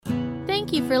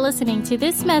Thank you for listening to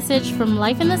this message from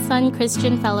Life in the Sun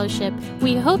Christian Fellowship.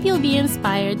 We hope you'll be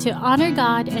inspired to honor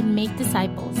God and make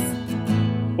disciples.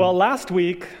 Well, last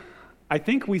week, I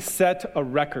think we set a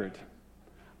record.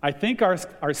 I think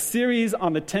our series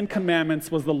on the Ten Commandments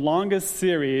was the longest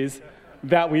series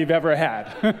that we've ever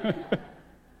had.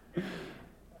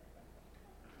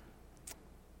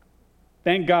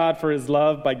 Thank God for His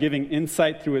love by giving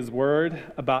insight through His Word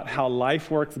about how life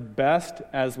works best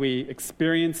as we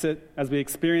experience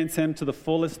Him to the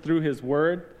fullest through His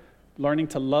Word, learning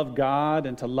to love God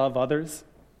and to love others.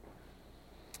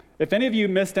 If any of you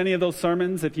missed any of those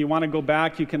sermons, if you want to go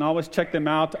back, you can always check them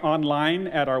out online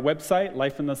at our website,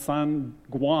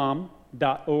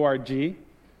 lifeinthesunguam.org. You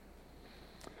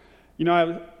know,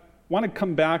 I want to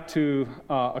come back to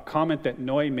a comment that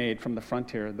Noe made from the front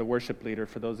here, the worship leader,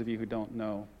 for those of you who don't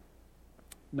know.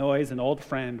 Noe is an old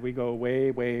friend. We go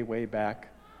way, way, way back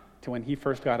to when he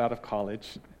first got out of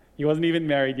college. He wasn't even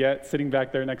married yet, sitting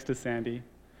back there next to Sandy.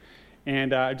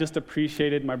 And I just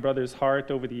appreciated my brother's heart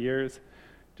over the years,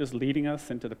 just leading us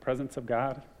into the presence of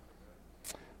God.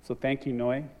 So thank you,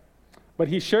 Noe. But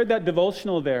he shared that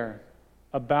devotional there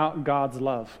about God's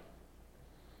love.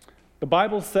 The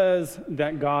Bible says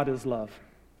that God is love.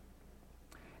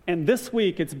 And this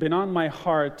week, it's been on my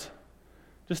heart,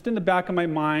 just in the back of my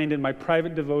mind, in my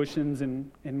private devotions,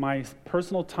 in my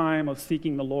personal time of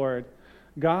seeking the Lord.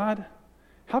 God,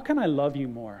 how can I love you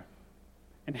more?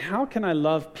 And how can I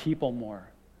love people more?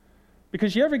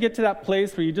 Because you ever get to that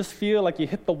place where you just feel like you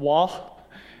hit the wall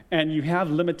and you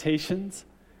have limitations?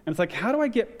 And it's like, how do I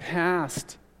get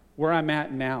past where I'm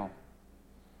at now?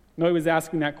 Noe was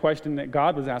asking that question that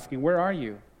God was asking, where are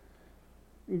you?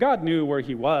 God knew where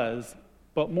he was,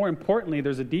 but more importantly,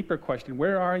 there's a deeper question.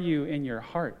 Where are you in your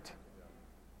heart?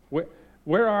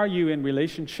 Where are you in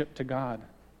relationship to God?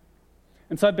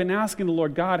 And so I've been asking the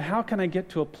Lord, God, how can I get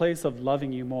to a place of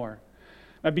loving you more?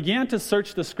 I began to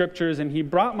search the scriptures, and he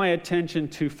brought my attention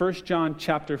to 1 John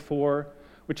chapter 4,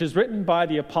 which is written by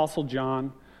the Apostle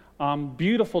John.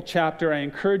 Beautiful chapter. I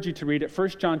encourage you to read it. 1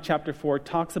 John chapter 4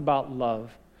 talks about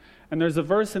love. And there's a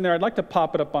verse in there, I'd like to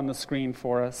pop it up on the screen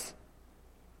for us.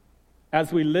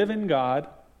 As we live in God,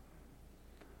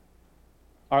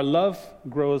 our love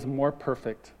grows more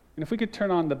perfect. And if we could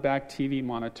turn on the back TV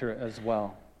monitor as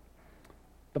well.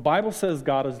 The Bible says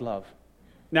God is love.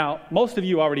 Now, most of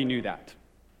you already knew that.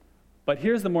 But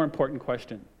here's the more important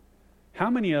question. How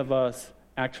many of us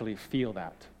actually feel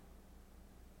that?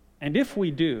 And if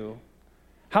we do,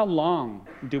 how long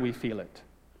do we feel it?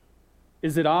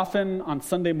 Is it often on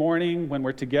Sunday morning when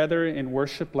we're together in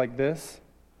worship like this?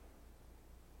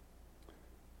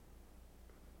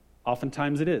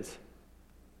 Oftentimes it is.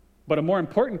 But a more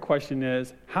important question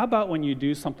is, how about when you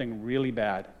do something really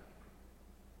bad?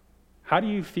 How do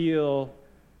you feel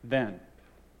then?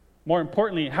 More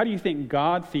importantly, how do you think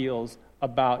God feels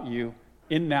about you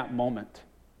in that moment?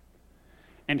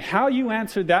 And how you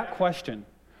answer that question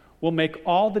will make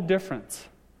all the difference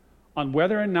on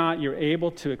whether or not you're able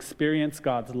to experience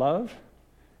God's love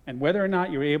and whether or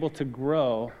not you're able to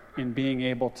grow in being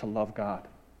able to love God.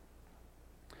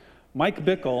 Mike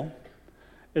Bickle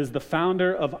is the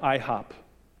founder of IHOP.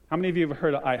 How many of you have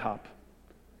heard of IHOP?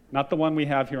 Not the one we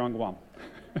have here on Guam.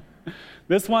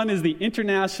 This one is the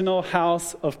International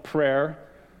House of Prayer,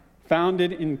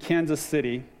 founded in Kansas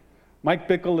City. Mike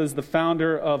Bickle is the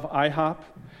founder of IHOP,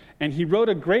 and he wrote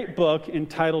a great book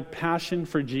entitled Passion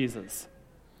for Jesus.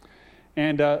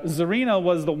 And Zarina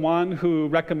was the one who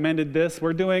recommended this.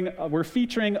 We're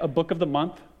featuring a book of the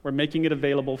month. We're making it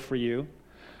available for you.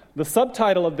 The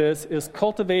subtitle of this is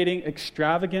Cultivating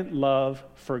Extravagant Love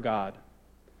for God.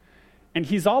 And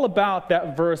he's all about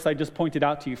that verse I just pointed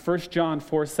out to you, 1 John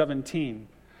 4:17.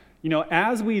 You know,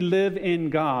 as we live in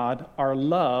God, our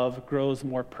love grows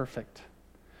more perfect.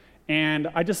 And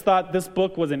I just thought this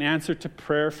book was an answer to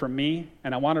prayer for me,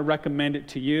 and I want to recommend it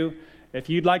to you. If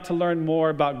you'd like to learn more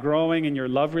about growing in your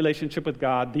love relationship with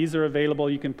God, these are available.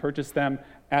 You can purchase them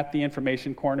at the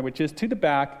information corner, which is to the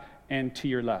back and to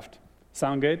your left.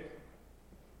 Sound good?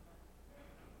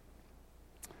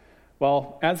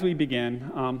 Well, as we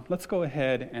begin, let's go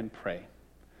ahead and pray.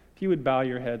 If you would bow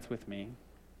your heads with me.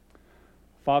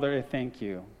 Father, I thank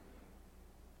you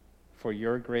for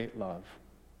your great love.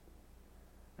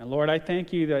 And Lord, I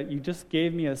thank you that you just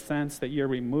gave me a sense that you're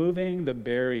removing the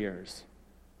barriers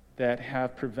that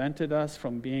have prevented us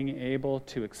from being able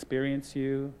to experience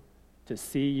you, to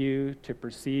see you, to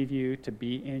perceive you, to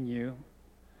be in you.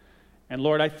 And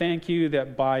Lord, I thank you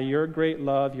that by your great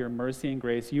love, your mercy and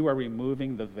grace, you are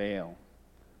removing the veil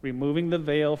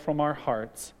from our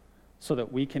hearts so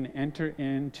that we can enter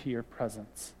into your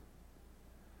presence.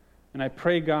 And I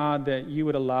pray, God, that you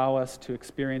would allow us to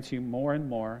experience you more and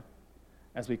more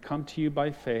as we come to you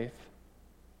by faith,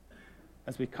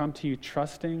 as we come to you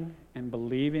trusting and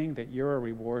believing that you're a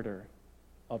rewarder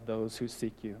of those who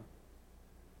seek you.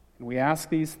 And we ask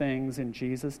these things in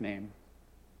Jesus' name.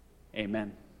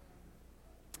 Amen.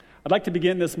 I'd like to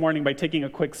begin this morning by taking a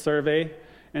quick survey.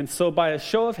 And so by a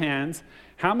show of hands,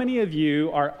 how many of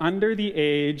you are under the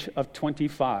age of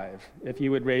 25? If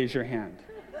you would raise your hand.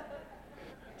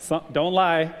 Don't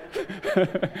lie.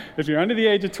 If you're under the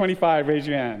age of 25, raise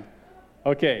your hand.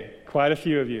 Okay, quite a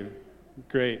few of you.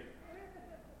 Great.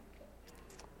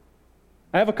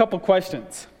 I have a couple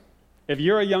questions. If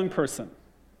you're a young person,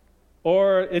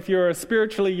 or if you're a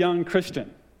spiritually young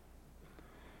Christian,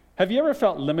 have you ever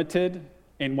felt limited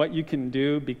in what you can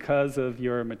do because of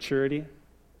your maturity?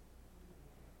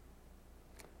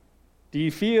 Do you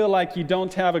feel like you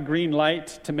don't have a green light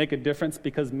to make a difference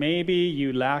because maybe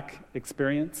you lack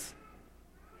experience?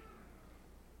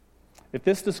 If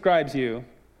this describes you,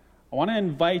 I want to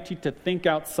invite you to think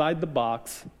outside the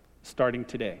box starting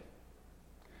today.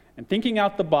 And thinking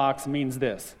out the box means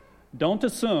this: don't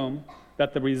assume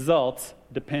that the results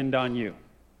depend on you.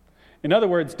 In other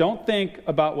words, don't think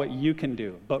about what you can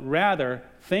do, but rather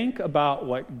think about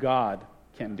what God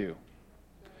can do.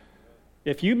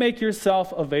 If you make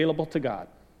yourself available to God,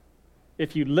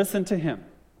 if you listen to Him,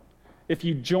 if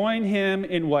you join Him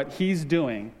in what He's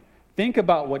doing, think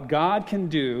about what God can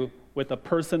do with a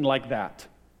person like that.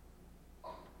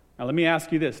 Now let me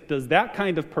ask you this: does that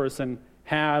kind of person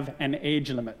have an age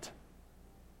limit?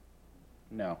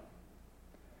 No.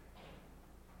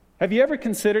 Have you ever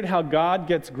considered how God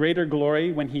gets greater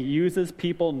glory when He uses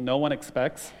people no one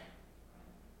expects?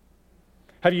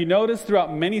 Have you noticed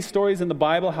throughout many stories in the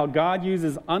Bible how God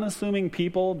uses unassuming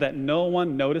people that no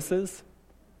one notices?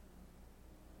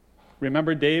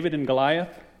 Remember David and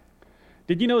Goliath?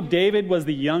 Did you know David was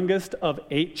the youngest of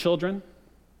 8 children?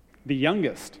 The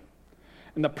youngest.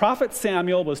 And the prophet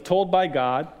Samuel was told by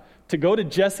God to go to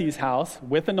Jesse's house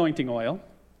with anointing oil.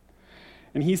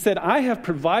 And he said, I have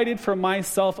provided for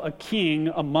myself a king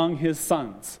among his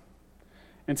sons.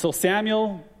 And so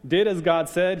Samuel did as God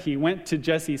said. He went to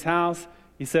Jesse's house.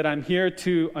 He said, I'm here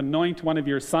to anoint one of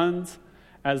your sons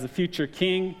as the future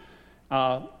king.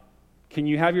 Can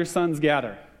you have your sons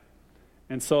gather?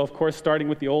 And so, of course, starting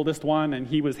with the oldest one, and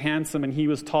he was handsome, and he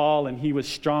was tall, and he was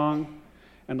strong.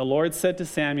 And the Lord said to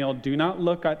Samuel, do not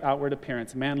look at outward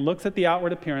appearance. Man looks at the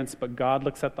outward appearance, but God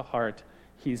looks at the heart.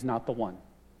 He's not the one.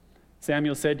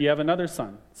 Samuel said, do you have another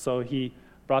son? So he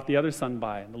brought the other son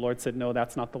by. And the Lord said, no,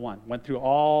 that's not the one. Went through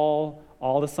all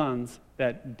the sons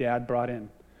that Dad brought in.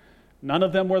 None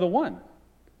of them were the one.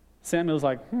 Samuel's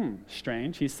like,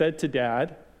 strange. He said to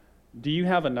Dad, do you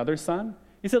have another son?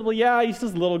 He said, well, yeah, he's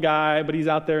just a little guy, but he's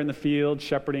out there in the field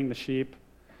shepherding the sheep.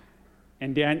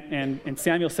 And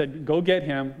Samuel said, go get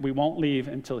him. We won't leave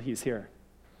until he's here.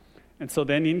 And so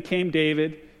then in came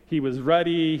David. He was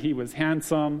ruddy. He was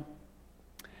handsome.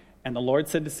 And the Lord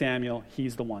said to Samuel,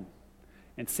 he's the one.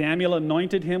 And Samuel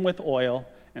anointed him with oil.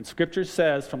 And Scripture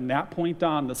says, from that point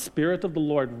on, the Spirit of the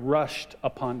Lord rushed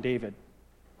upon David.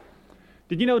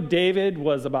 Did you know David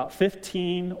was about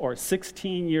 15 or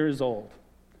 16 years old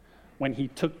when he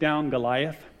took down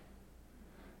Goliath?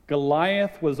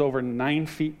 Goliath was over 9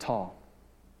 feet tall.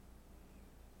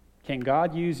 Can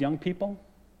God use young people?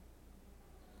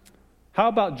 How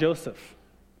about Joseph?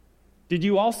 Did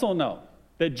you also know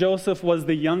that Joseph was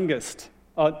the youngest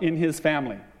in his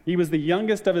family? He was the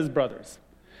youngest of his brothers.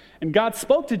 And God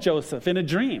spoke to Joseph in a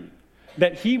dream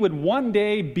that he would one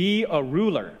day be a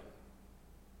ruler.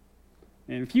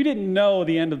 And if you didn't know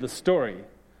the end of the story,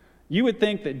 you would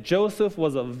think that Joseph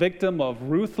was a victim of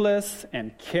ruthless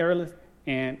and careless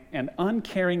and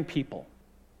uncaring people.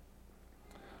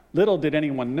 Little did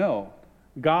anyone know,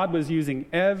 God was using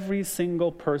every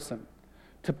single person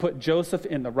to put Joseph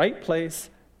in the right place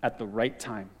at the right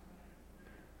time,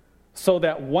 so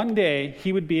that one day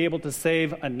he would be able to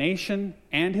save a nation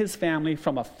and his family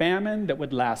from a famine that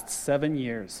would last 7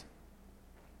 years.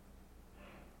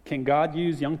 Can God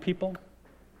use young people?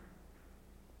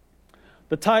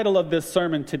 The title of this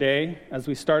sermon today, as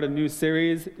we start a new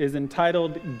series, is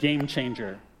entitled Game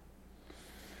Changer.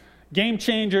 Game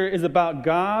Changer is about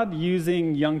God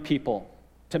using young people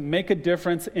to make a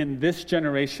difference in this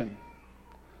generation.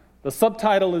 The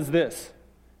subtitle is this: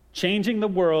 Changing the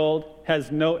world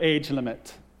has no age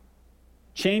limit.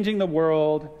 Changing the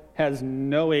world has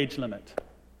no age limit.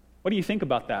 What do you think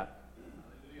about that?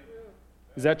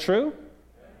 Is that true?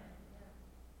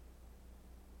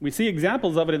 We see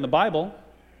examples of it in the Bible,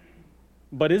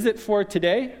 but is it for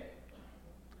today?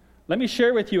 Let me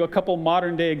share with you a couple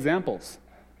modern day examples.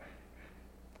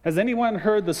 Has anyone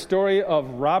heard the story of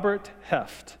Robert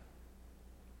Heft?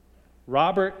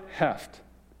 Robert Heft.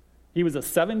 He was a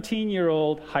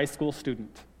 17-year-old high school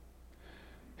student.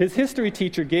 His history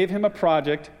teacher gave him a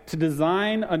project to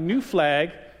design a new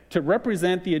flag to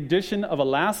represent the addition of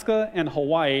Alaska and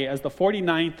Hawaii as the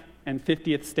 49th and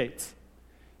 50th states.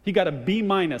 He got a B-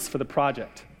 for the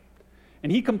project.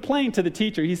 And he complained to the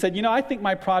teacher. He said, I think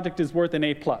my project is worth an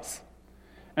A+.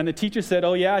 And the teacher said,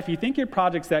 oh yeah, if you think your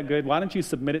project's that good, why don't you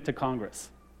submit it to Congress?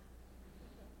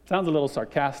 Sounds a little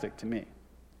sarcastic to me.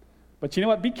 But you know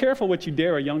what? Be careful what you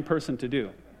dare a young person to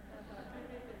do.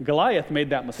 Goliath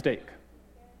made that mistake.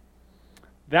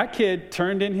 That kid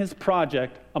turned in his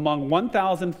project among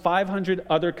 1,500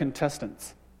 other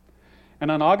contestants. And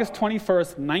on August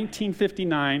 21st,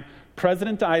 1959,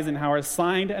 President Eisenhower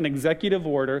signed an executive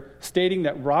order stating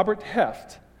that Robert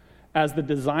Heft as the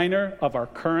designer of our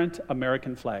current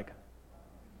American flag.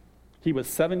 He was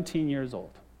 17 years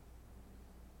old.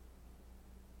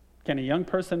 Can a young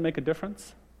person make a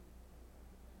difference?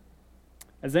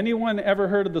 Has anyone ever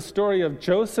heard of the story of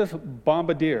Joseph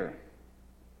Bombardier?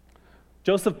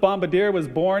 Joseph Bombardier was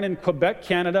born in Quebec,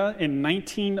 Canada in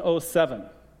 1907.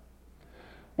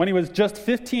 When he was just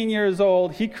 15 years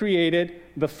old, he created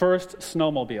the first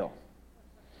snowmobile.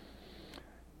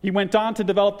 He went on to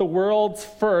develop the world's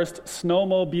first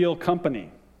snowmobile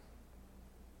company.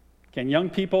 Can young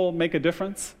people make a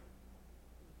difference?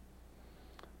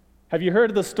 Have you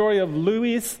heard of the story of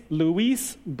Louis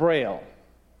Braille?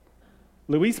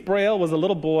 Louis Braille was a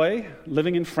little boy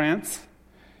living in France.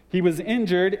 He was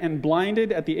injured and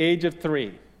blinded at the age of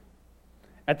 3.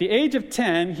 At the age of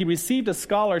 10, he received a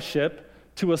scholarship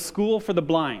to a school for the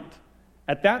blind.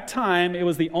 At that time, it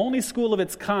was the only school of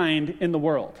its kind in the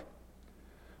world.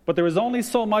 But there was only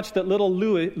so much that little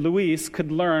Louis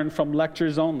could learn from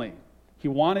lectures only. He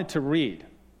wanted to read.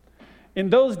 In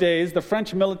those days, the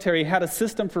French military had a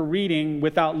system for reading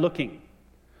without looking.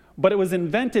 But it was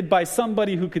invented by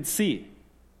somebody who could see.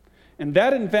 And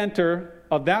that inventor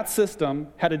of that system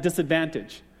had a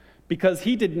disadvantage because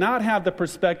he did not have the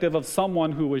perspective of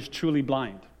someone who was truly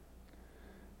blind.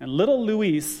 And little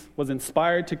Louis was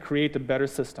inspired to create a better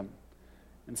system.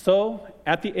 And so,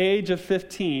 at the age of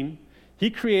 15, he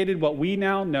created what we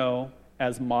now know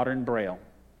as modern Braille,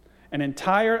 an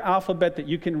entire alphabet that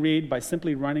you can read by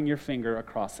simply running your finger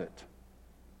across it.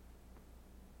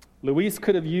 Louis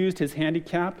could have used his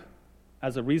handicap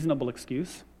as a reasonable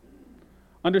excuse.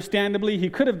 Understandably, he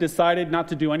could have decided not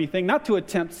to do anything, not to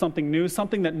attempt something new,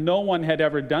 something that no one had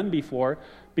ever done before,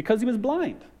 because he was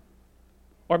blind.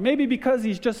 Or maybe because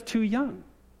he's just too young.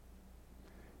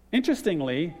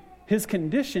 Interestingly, his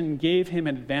condition gave him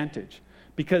an advantage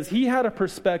because he had a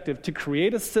perspective to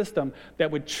create a system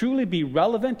that would truly be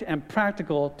relevant and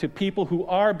practical to people who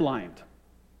are blind.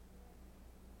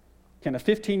 Can a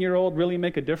 15-year-old really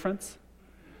make a difference?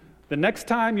 The next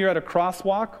time you're at a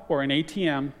crosswalk or an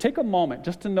ATM, take a moment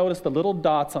just to notice the little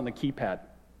dots on the keypad.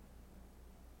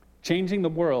 Changing the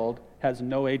world has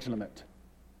no age limit.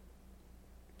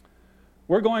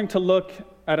 We're going to look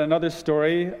at another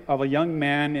story of a young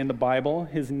man in the Bible.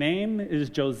 His name is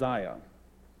Josiah.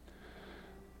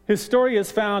 His story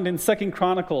is found in 2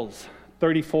 Chronicles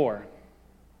 34.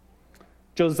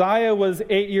 Josiah was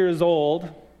 8 years old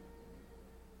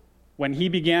when he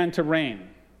began to reign.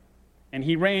 And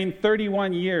he reigned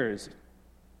 31 years.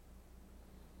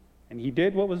 And he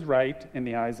did what was right in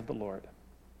the eyes of the Lord.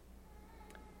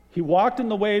 He walked in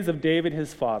the ways of David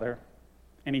his father,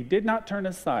 and he did not turn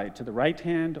aside to the right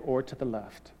hand or to the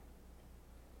left.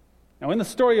 Now, in the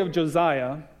story of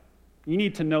Josiah, you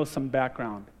need to know some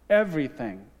background.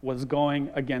 Everything was going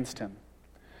against him.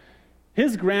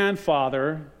 His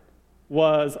grandfather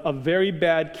was a very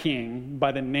bad king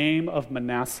by the name of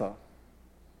Manasseh.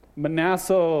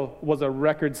 Manasseh was a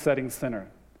record-setting sinner.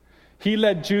 He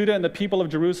led Judah and the people of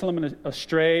Jerusalem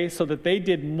astray so that they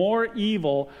did more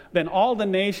evil than all the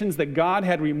nations that God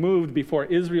had removed before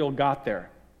Israel got there.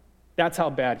 That's how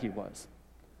bad he was.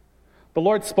 The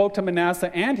Lord spoke to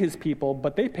Manasseh and his people,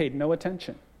 but they paid no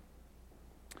attention.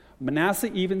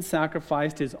 Manasseh even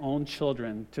sacrificed his own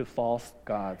children to false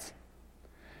gods.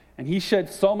 And he shed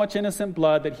so much innocent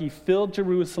blood that he filled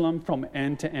Jerusalem from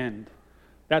end to end.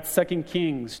 That's 2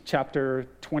 Kings chapter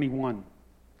 21.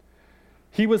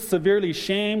 He was severely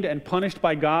shamed and punished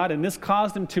by God, and this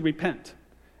caused him to repent.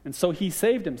 And so he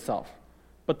saved himself.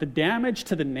 But the damage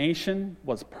to the nation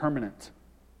was permanent.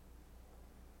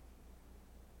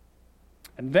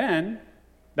 And then,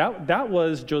 that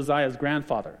was Josiah's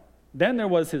grandfather. Then there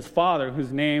was his father,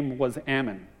 whose name was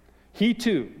Amon. He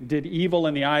too did evil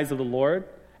in the eyes of the Lord,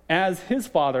 as his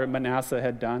father Manasseh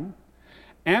had done.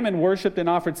 Ammon worshipped and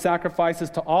offered sacrifices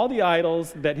to all the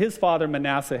idols that his father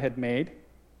Manasseh had made.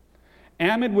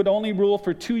 Ammon would only rule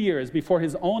for 2 years before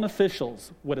his own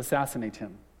officials would assassinate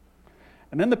him.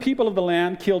 And then the people of the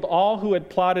land killed all who had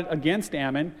plotted against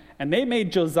Ammon, and they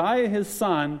made Josiah his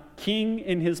son king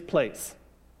in his place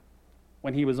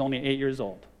when he was only 8 years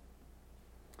old.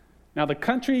 Now the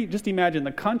country, just imagine,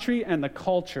 the country and the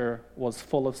culture was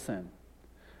full of sin.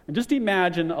 And just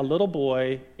imagine a little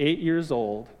boy, 8 years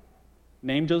old,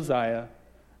 named Josiah,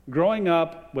 growing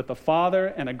up with a father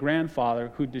and a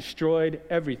grandfather who destroyed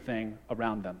everything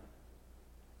around them.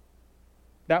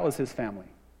 That was his family.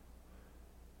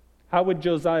 How would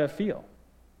Josiah feel?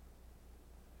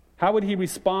 How would he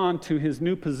respond to his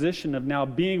new position of now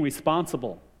being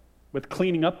responsible with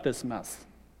cleaning up this mess?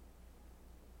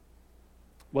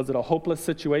 Was it a hopeless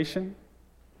situation?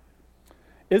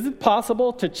 Is it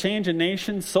possible to change a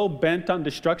nation so bent on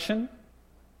destruction?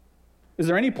 Is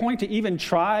there any point to even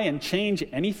try and change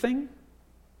anything?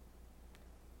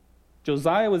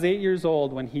 Josiah was 8 years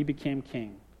old when he became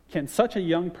king. Can such a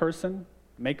young person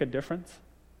make a difference?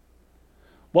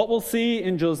 What we'll see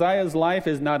in Josiah's life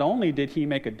is not only did he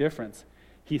make a difference,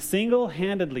 he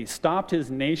single-handedly stopped his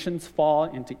nation's fall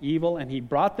into evil, and he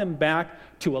brought them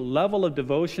back to a level of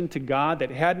devotion to God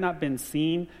that had not been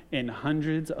seen in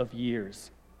hundreds of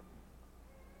years.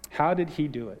 How did he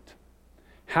do it?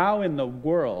 How in the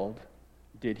world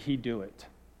did he do it?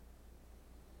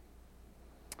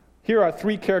 Here are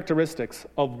 3 characteristics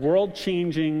of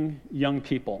world-changing young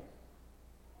people.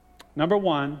 Number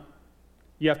 1,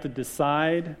 you have to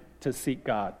decide to seek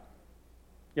God.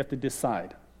 You have to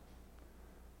decide.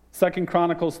 2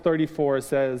 Chronicles 34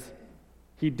 says,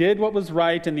 "He did what was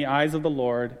right in the eyes of the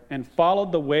Lord and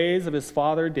followed the ways of his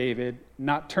father David,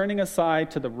 not turning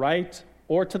aside to the right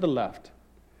or to the left.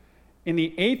 In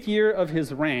the 8th year of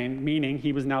his reign," meaning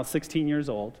he was now 16 years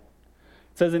old,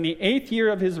 it says, "In the 8th year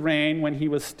of his reign, when he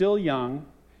was still young,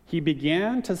 he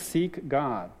began to seek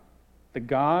God, the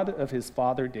God of his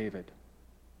father David."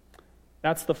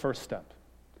 That's the first step.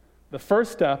 The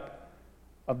first step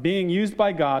of being used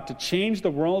by God to change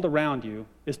the world around you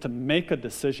is to make a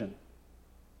decision.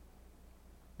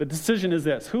 The decision is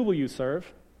this: who will you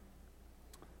serve?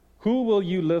 Who will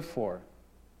you live for?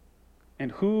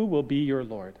 And who will be your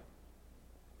Lord?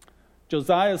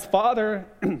 Josiah's father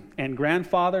and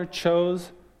grandfather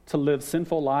chose to live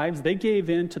sinful lives. They gave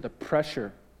in to the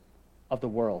pressure of the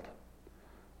world.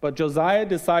 But Josiah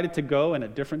decided to go in a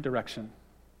different direction.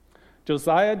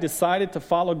 Josiah decided to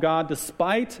follow God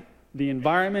despite the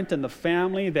environment and the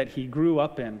family that he grew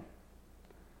up in.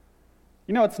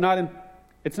 You know, it's not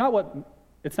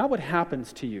what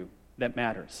happens to you that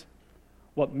matters.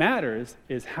 What matters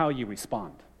is how you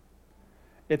respond.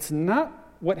 It's not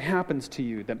what happens to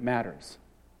you that matters.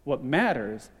 What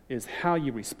matters is how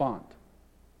you respond.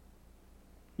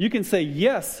 You can say,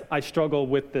 "Yes, I struggle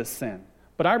with this sin,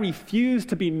 but I refuse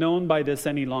to be known by this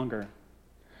any longer."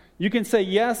 You can say,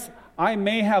 "Yes, I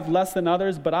may have less than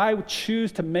others, but I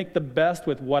choose to make the best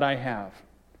with what I have."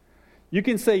 You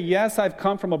can say, "Yes, I've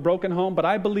come from a broken home, but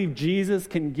I believe Jesus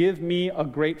can give me a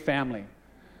great family."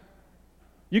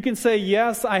 You can say,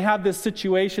 "Yes, I have this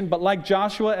situation, but like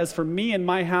Joshua, as for me and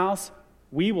my house,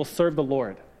 we will serve the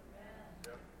Lord."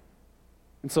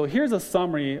 And so here's a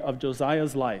summary of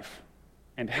Josiah's life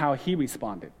and how he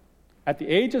responded. At the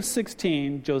age of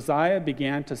 16, Josiah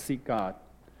began to seek God.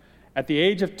 At the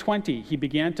age of 20, he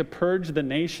began to purge the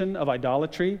nation of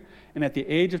idolatry, and at the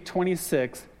age of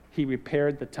 26, he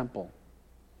repaired the temple.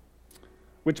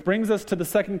 Which brings us to the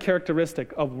second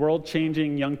characteristic of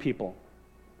world-changing young people.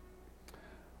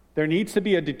 There needs to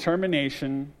be a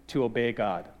determination to obey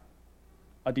God.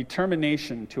 A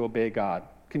determination to obey God.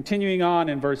 Continuing on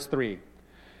in verse 3.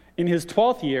 In his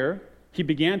 12th year, he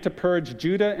began to purge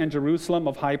Judah and Jerusalem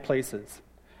of high places,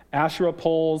 Asherah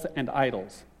poles, and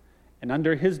idols. And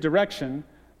under his direction,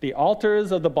 the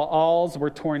altars of the Baals were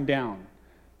torn down.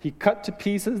 He cut to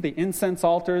pieces the incense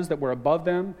altars that were above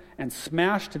them and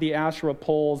smashed the Asherah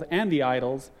poles and the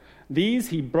idols. These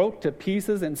he broke to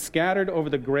pieces and scattered over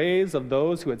the graves of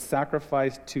those who had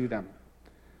sacrificed to them.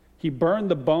 He burned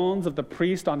the bones of the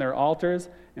priests on their altars,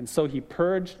 and so he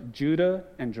purged Judah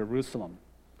and Jerusalem.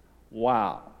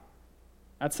 Wow,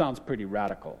 that sounds pretty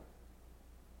radical.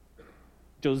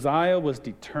 Josiah was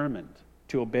determined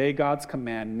to obey God's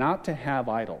command not to have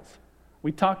idols.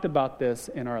 We talked about this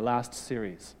in our last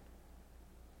series.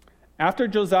 After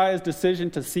Josiah's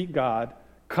decision to seek God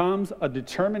comes a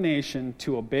determination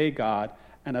to obey God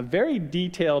and a very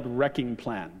detailed wrecking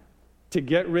plan to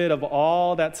get rid of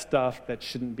all that stuff that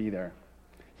shouldn't be there.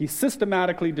 He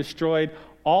systematically destroyed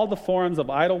all the forms of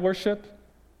idol worship,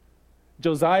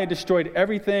 Josiah destroyed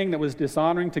everything that was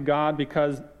dishonoring to God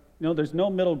because, there's no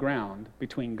middle ground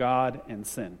between God and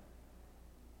sin.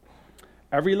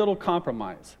 Every little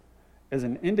compromise is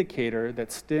an indicator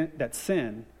that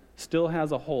sin still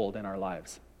has a hold in our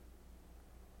lives.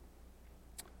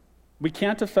 We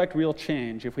can't affect real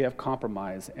change if we have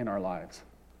compromise in our lives.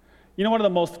 One of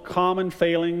the most common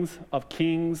failings of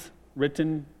kings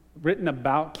written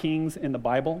about kings in the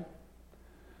Bible,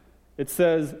 it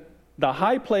says, the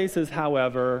high places,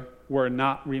 however, were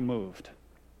not removed.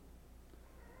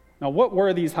 Now, what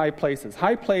were these high places?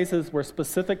 High places were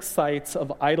specific sites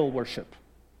of idol worship.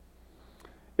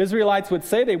 Israelites would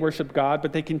say they worship God,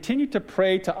 but they continued to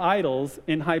pray to idols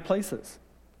in high places.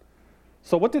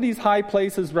 So what do these high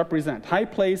places represent? High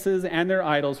places and their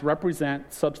idols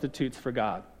represent substitutes for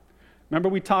God. Remember,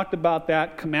 we talked about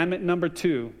that commandment number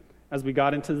 2 as we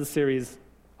got into the series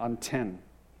on 10.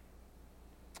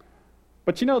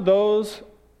 But those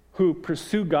who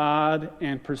pursue God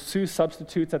and pursue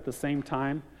substitutes at the same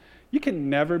time, you can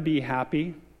never be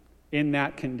happy in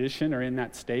that condition or in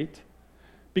that state.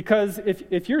 Because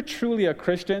if you're truly a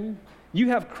Christian, you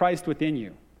have Christ within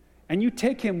you. And you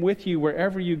take him with you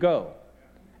wherever you go.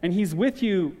 And he's with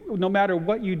you no matter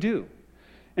what you do.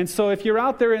 And so if you're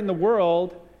out there in the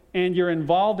world and you're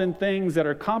involved in things that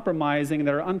are compromising and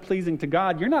that are unpleasing to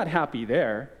God, you're not happy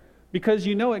there because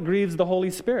it grieves the Holy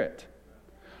Spirit.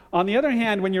 On the other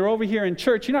hand, when you're over here in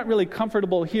church, you're not really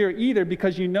comfortable here either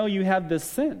because you have this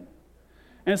sin.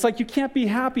 And it's like you can't be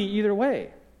happy either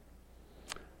way.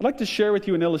 I'd like to share with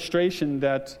you an illustration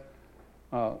that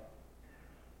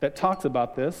talks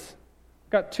about this. I've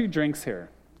got 2 drinks here.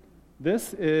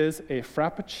 This is a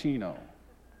Frappuccino.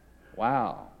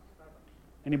 Wow.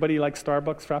 Anybody like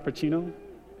Starbucks Frappuccino?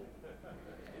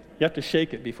 You have to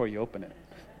shake it before you open it.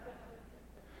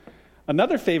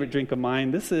 Another favorite drink of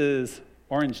mine, this is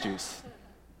orange juice.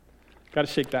 Got to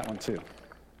shake that one too.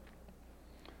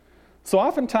 So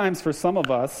oftentimes for some of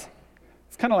us,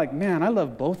 it's kind of like, man, I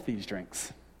love both these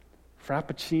drinks.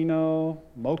 Frappuccino,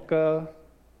 mocha,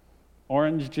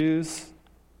 orange juice.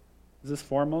 Is this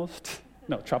Foremost?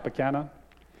 No, Tropicana.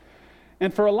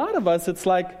 And for a lot of us, it's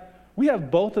like we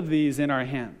have both of these in our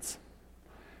hands.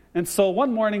 And so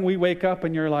one morning we wake up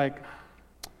and you're like,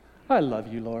 I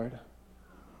love you, Lord.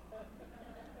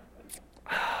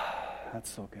 That's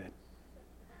so good.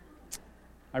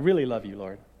 I really love you,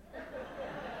 Lord.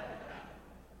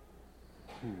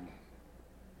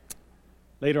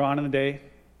 Later on in the day,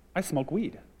 I smoke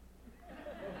weed.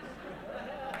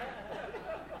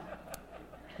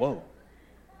 Whoa.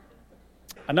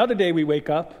 Another day we wake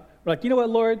up, we're like, you know what,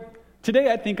 Lord?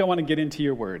 Today I think I want to get into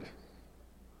your word.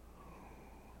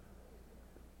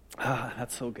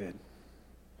 That's so good.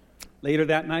 Later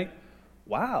that night,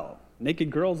 wow,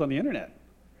 naked girls on the internet.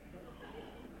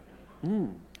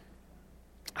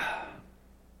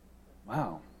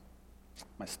 Wow,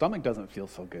 my stomach doesn't feel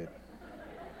so good.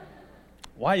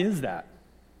 Why is that?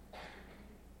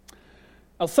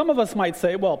 Now, some of us might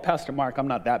say, well, Pastor Mark, I'm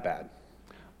not that bad.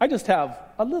 I just have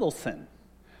a little sin.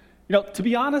 To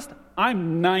be honest,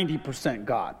 I'm 90%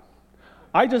 God.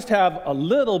 I just have a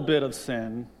little bit of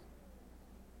sin.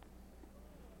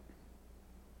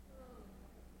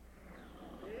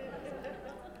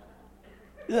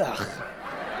 Ugh.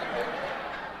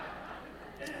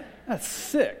 That's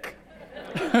sick.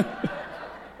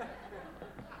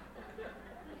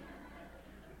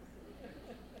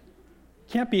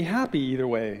 Can't be happy either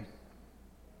way.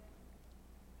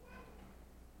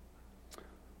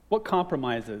 What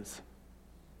compromises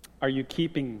are you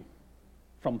keeping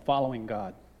from following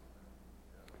God?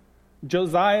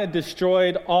 Josiah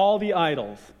destroyed all the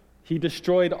idols. He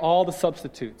destroyed all the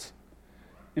substitutes.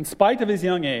 In spite of his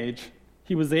young age,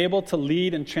 he was able to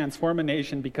lead and transform a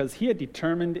nation because he had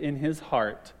determined in his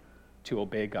heart to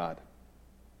obey God.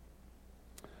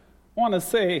 I want to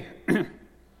say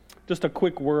just a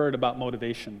quick word about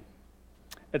motivation.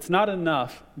 It's not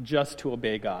enough just to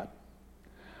obey God.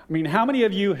 I mean, how many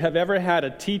of you have ever had a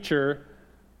teacher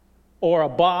or a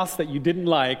boss that you didn't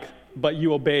like, but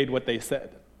you obeyed what they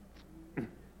said?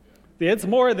 It's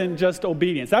more than just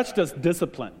obedience. That's just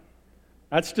discipline.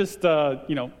 That's just,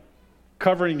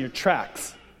 covering your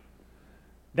tracks.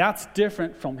 That's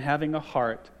different from having a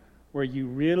heart where you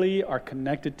really are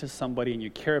connected to somebody and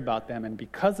you care about them, and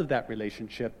because of that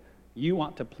relationship, you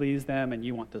want to please them and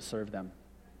you want to serve them.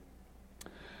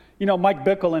 Mike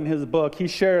Bickle, in his book, he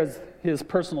shares his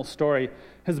personal story.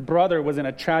 His brother was in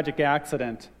a tragic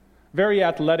accident, very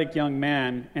athletic young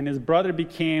man, and his brother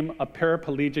became a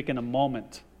paraplegic in a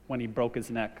moment when he broke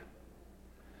his neck.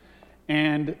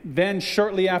 And then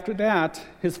shortly after that,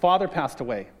 his father passed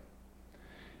away.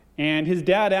 And his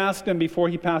dad asked him before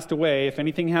he passed away, if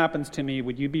anything happens to me,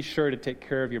 would you be sure to take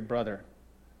care of your brother?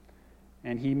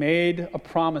 And he made a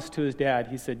promise to his dad.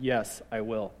 He said, yes, I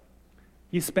will.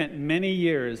 He spent many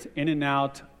years in and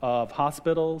out of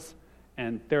hospitals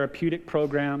and therapeutic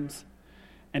programs.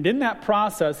 And in that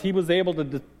process, he was able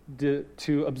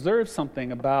to observe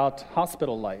something about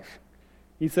hospital life.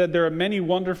 He said there are many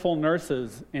wonderful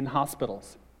nurses in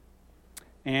hospitals.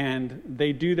 And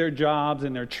they do their jobs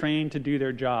and they're trained to do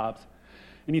their jobs.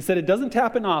 And he said it doesn't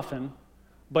happen often,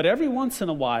 but every once in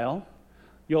a while,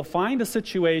 you'll find a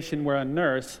situation where a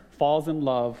nurse falls in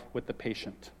love with the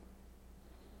patient.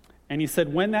 And he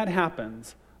said when that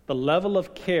happens, the level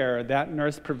of care that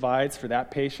nurse provides for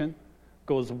that patient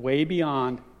goes way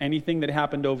beyond anything that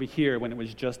happened over here when it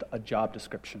was just a job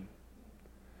description.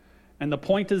 And the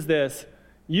point is this: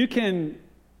 you can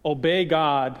obey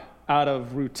God out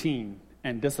of routine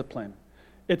and discipline.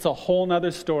 It's a whole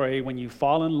nother story when you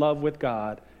fall in love with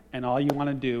God and all you want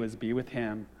to do is be with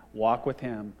Him, walk with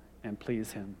Him, and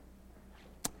please Him.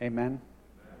 Amen.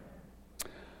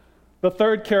 The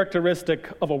third characteristic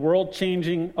of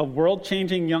world-changing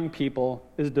young people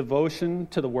is devotion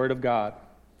to the Word of God.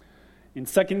 In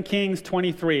 2 Kings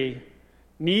 23,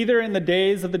 neither in the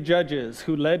days of the judges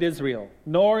who led Israel,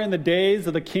 nor in the days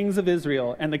of the kings of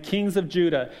Israel and the kings of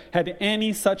Judah had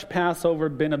any such Passover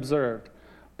been observed.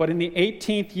 But in the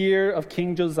 18th year of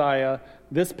King Josiah,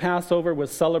 this Passover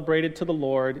was celebrated to the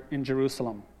Lord in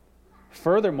Jerusalem.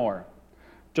 Furthermore,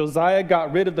 Josiah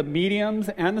got rid of the mediums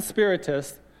and the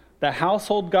spiritists, the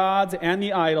household gods and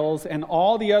the idols, and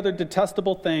all the other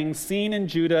detestable things seen in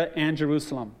Judah and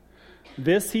Jerusalem.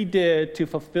 This he did to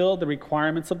fulfill the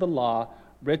requirements of the law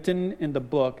written in the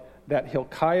book that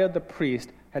Hilkiah the priest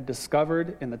had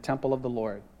discovered in the temple of the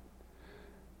Lord.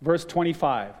 Verse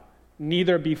 25,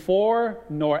 neither before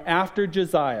nor after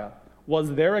Josiah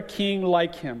was there a king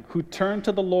like him who turned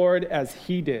to the Lord as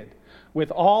he did, with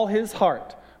all his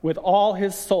heart, with all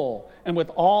his soul, and with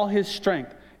all his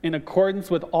strength, in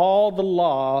accordance with all the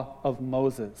law of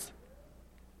Moses.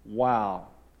 Wow,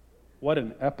 what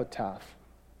an epitaph.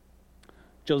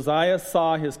 Josiah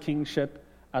saw his kingship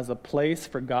as a place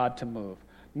for God to move,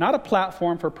 not a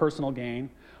platform for personal gain.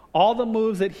 All the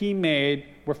moves that he made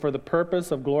were for the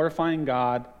purpose of glorifying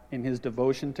God in his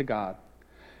devotion to God.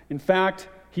 In fact,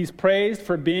 he's praised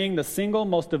for being the single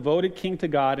most devoted king to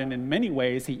God, and in many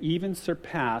ways, he even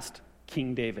surpassed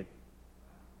King David.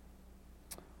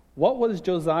 What was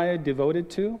Josiah devoted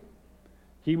to?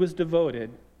 He was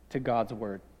devoted to God's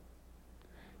word.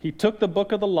 He took the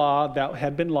book of the law that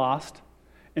had been lost.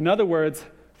 In other words,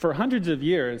 for hundreds of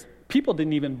years, people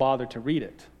didn't even bother to read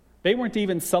it. They weren't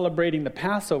even celebrating the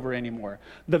Passover anymore.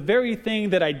 The very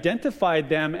thing that identified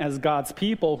them as God's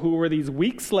people, who were these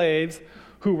weak slaves,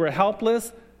 who were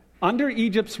helpless under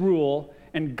Egypt's rule,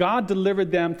 and God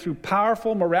delivered them through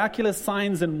powerful, miraculous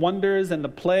signs and wonders and the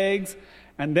plagues.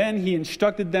 And then he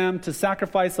instructed them to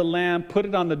sacrifice a lamb, put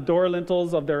it on the door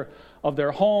lintels of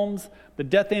their homes. The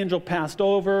death angel passed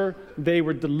over. They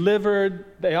were delivered.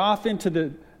 They off into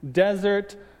the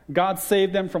desert. God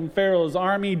saved them from Pharaoh's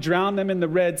army, drowned them in the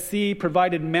Red Sea,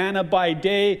 provided manna by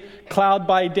day, cloud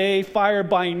by day, fire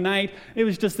by night. It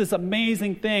was just this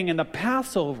amazing thing. And the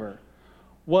Passover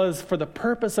was for the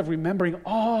purpose of remembering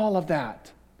all of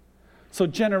that. So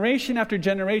generation after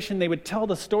generation, they would tell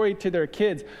the story to their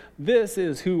kids. This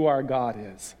is who our God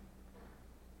is.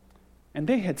 And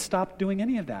they had stopped doing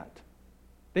any of that.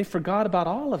 They forgot about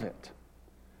all of it.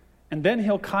 And then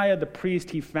Hilkiah the priest,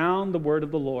 he found the word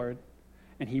of the Lord,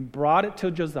 and he brought it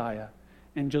to Josiah.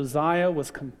 And Josiah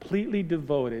was completely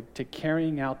devoted to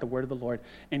carrying out the word of the Lord.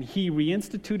 And he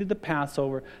reinstituted the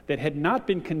Passover that had not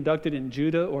been conducted in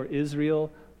Judah or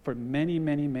Israel for many,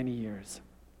 many, many years.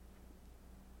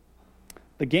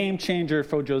 The game changer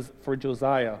for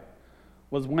Josiah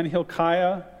was when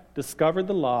Hilkiah discovered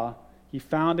the law, he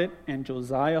found it, and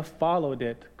Josiah followed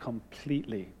it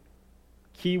completely.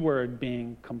 Key word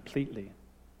being completely.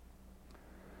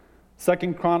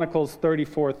 2 Chronicles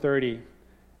 34:30.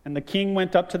 And the king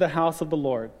went up to the house of the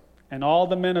Lord, and all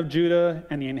the men of Judah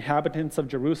and the inhabitants of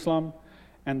Jerusalem,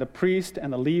 and the priests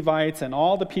and the Levites, and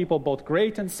all the people, both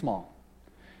great and small.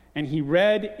 And he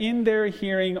read in their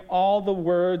hearing all the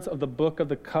words of the book of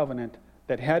the covenant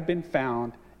that had been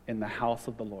found in the house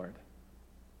of the Lord.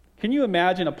 Can you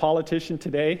imagine a politician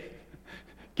today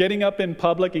getting up in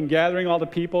public and gathering all the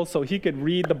people so he could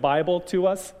read the Bible to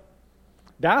us?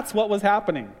 That's what was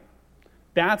happening.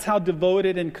 That's how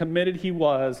devoted and committed he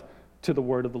was to the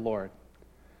word of the Lord.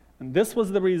 And this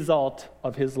was the result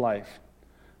of his life.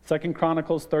 2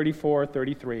 Chronicles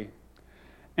 34:33.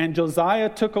 And Josiah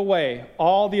took away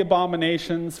all the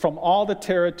abominations from all the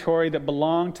territory that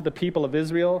belonged to the people of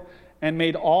Israel and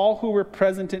made all who were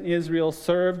present in Israel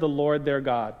serve the Lord their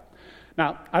God.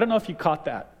 Now, I don't know if you caught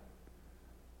that.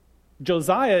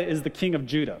 Josiah is the king of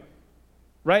Judah.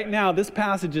 Right now, this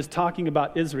passage is talking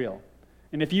about Israel.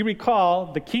 And if you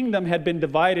recall, the kingdom had been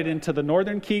divided into the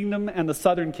northern kingdom and the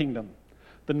southern kingdom.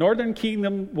 The northern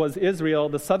kingdom was Israel.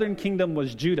 The southern kingdom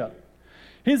was Judah.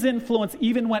 His influence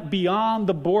even went beyond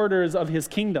the borders of his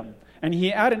kingdom. And he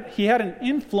had an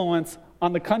influence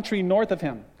on the country north of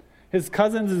him. His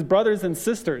cousins, his brothers and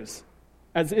sisters,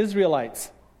 as Israelites.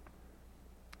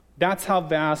 That's how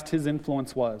vast his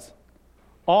influence was.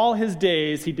 All his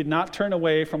days, he did not turn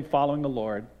away from following the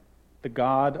Lord, the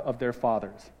God of their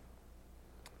fathers.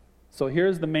 So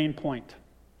here's the main point.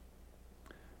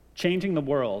 Changing the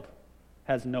world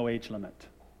has no age limit.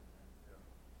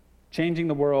 Changing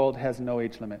the world has no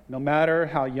age limit. No matter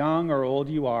how young or old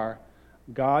you are,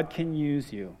 God can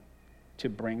use you to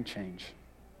bring change.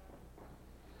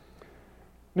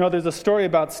 You know, there's a story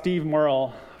about Steve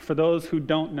Murrell. For those who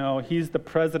don't know, he's the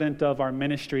president of our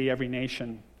ministry, Every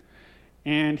Nation.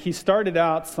 And he started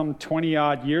out some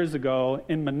 20-odd years ago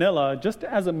in Manila just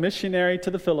as a missionary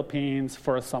to the Philippines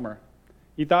for a summer.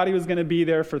 He thought he was going to be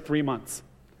there for 3 months.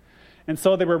 And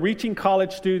so they were reaching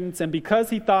college students, and because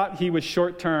he thought he was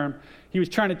short-term, he was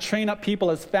trying to train up people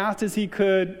as fast as he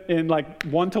could in like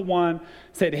one-to-one,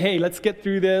 said, hey, let's get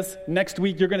through this. Next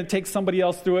week, you're going to take somebody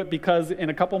else through it because in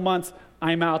a couple months,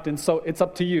 I'm out, and so it's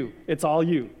up to you. It's all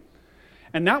you.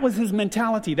 And that was his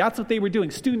mentality. That's what they were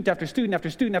doing, student after student after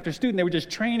student after student. They were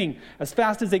just training as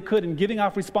fast as they could and giving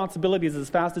off responsibilities as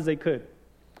fast as they could.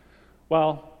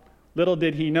 Well, little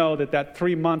did he know that that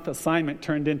 3-month assignment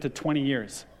turned into 20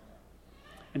 years.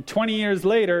 And 20 years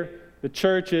later, the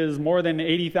church is more than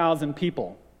 80,000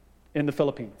 people in the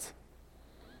Philippines.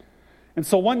 And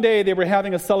so one day they were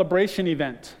having a celebration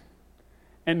event.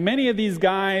 And many of these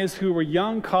guys who were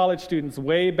young college students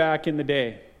way back in the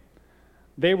day,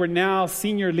 they were now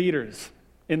senior leaders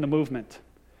in the movement.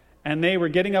 And they were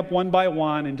getting up one by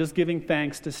one and just giving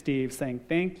thanks to Steve, saying,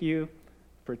 thank you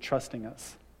for trusting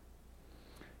us.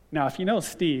 Now, if you know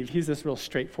Steve, he's this real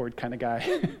straightforward kind of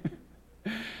guy.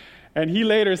 And he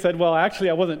later said, well, actually,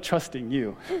 I wasn't trusting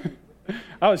you.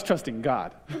 I was trusting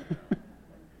God.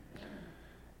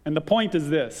 And the point is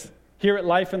this. Here at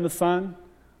Life in the Sun,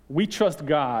 we trust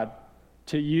God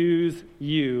to use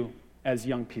you as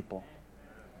young people.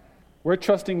 We're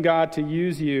trusting God to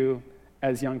use you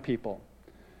as young people.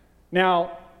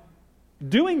 Now,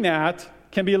 doing that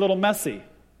can be a little messy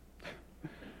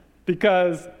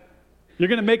because you're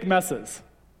going to make messes,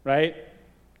 right?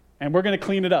 And we're going to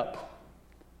clean it up.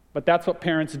 But that's what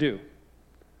parents do.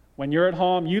 When you're at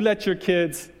home, you let your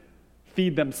kids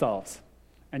feed themselves.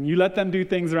 And you let them do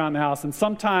things around the house. And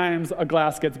sometimes a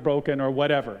glass gets broken or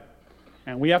whatever.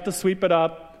 And we have to sweep it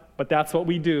up, but that's what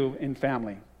we do in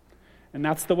family. And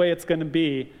that's the way it's going to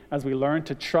be as we learn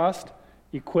to trust,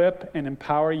 equip, and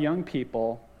empower young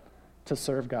people to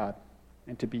serve God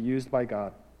and to be used by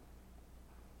God.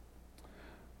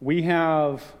 We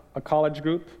have a college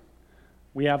group.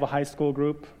 We have a high school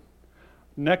group.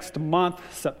 Next month,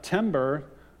 September,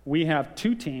 we have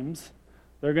 2 teams.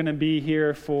 They're going to be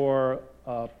here for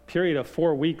a period of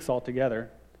 4 weeks altogether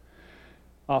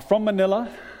from Manila.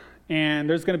 And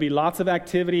there's going to be lots of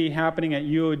activity happening at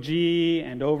UOG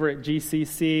and over at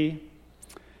GCC.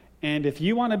 And if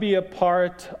you want to be a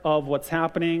part of what's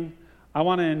happening, I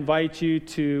want to invite you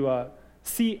to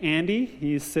see Andy.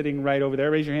 He's sitting right over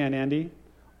there. Raise your hand, Andy.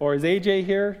 Or is AJ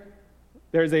here?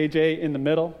 There's AJ in the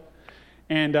middle.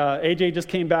 And AJ just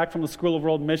came back from the School of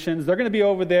World Missions. They're going to be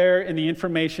over there in the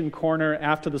information corner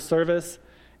after the service.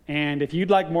 And if you'd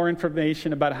like more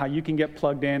information about how you can get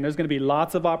plugged in, there's going to be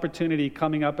lots of opportunity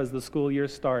coming up as the school year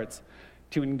starts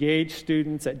to engage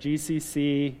students at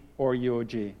GCC or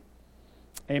UOG.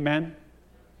 Amen?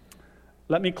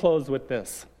 Let me close with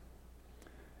this.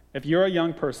 If you're a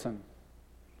young person,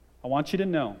 I want you to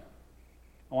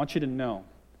know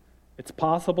it's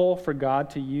possible for God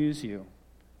to use you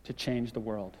to change the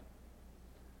world,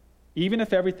 even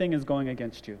if everything is going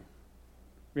against you.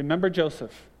 Remember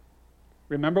Joseph.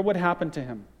 Remember what happened to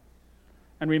him.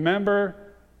 And remember,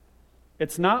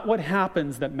 it's not what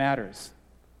happens that matters.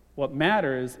 What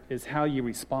matters is how you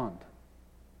respond.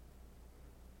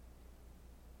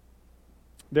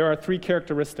 There are 3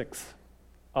 characteristics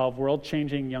of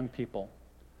world-changing young people.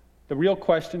 The real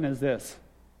question is this: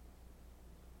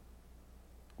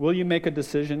 will you make a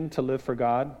decision to live for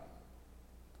God?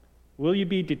 Will you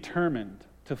be determined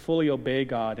to fully obey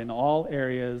God in all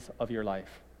areas of your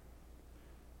life?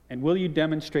 And will you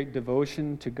demonstrate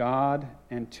devotion to God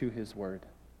and to His Word?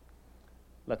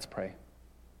 Let's pray.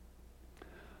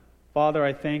 Father,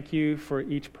 I thank you for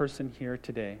each person here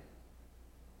today.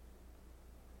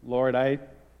 Lord, I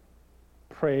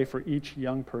pray for each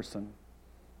young person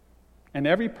and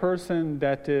every person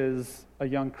that is a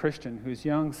young Christian who's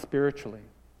young spiritually.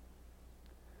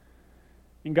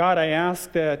 And God, I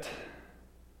ask that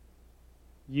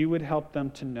you would help them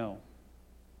to know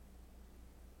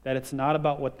that it's not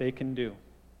about what they can do.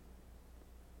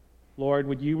 Lord,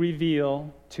 would you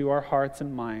reveal to our hearts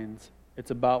and minds it's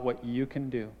about what you can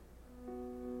do.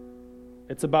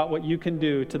 It's about what you can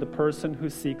do to the person who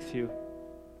seeks you,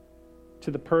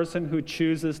 to the person who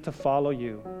chooses to follow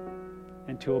you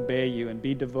and to obey you and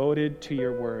be devoted to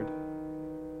your word.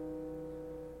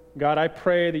 God, I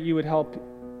pray that you would help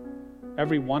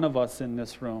every one of us in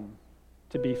this room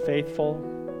to be faithful,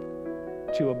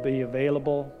 to be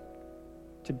available,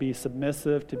 to be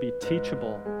submissive, to be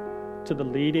teachable to the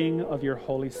leading of your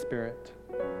Holy Spirit.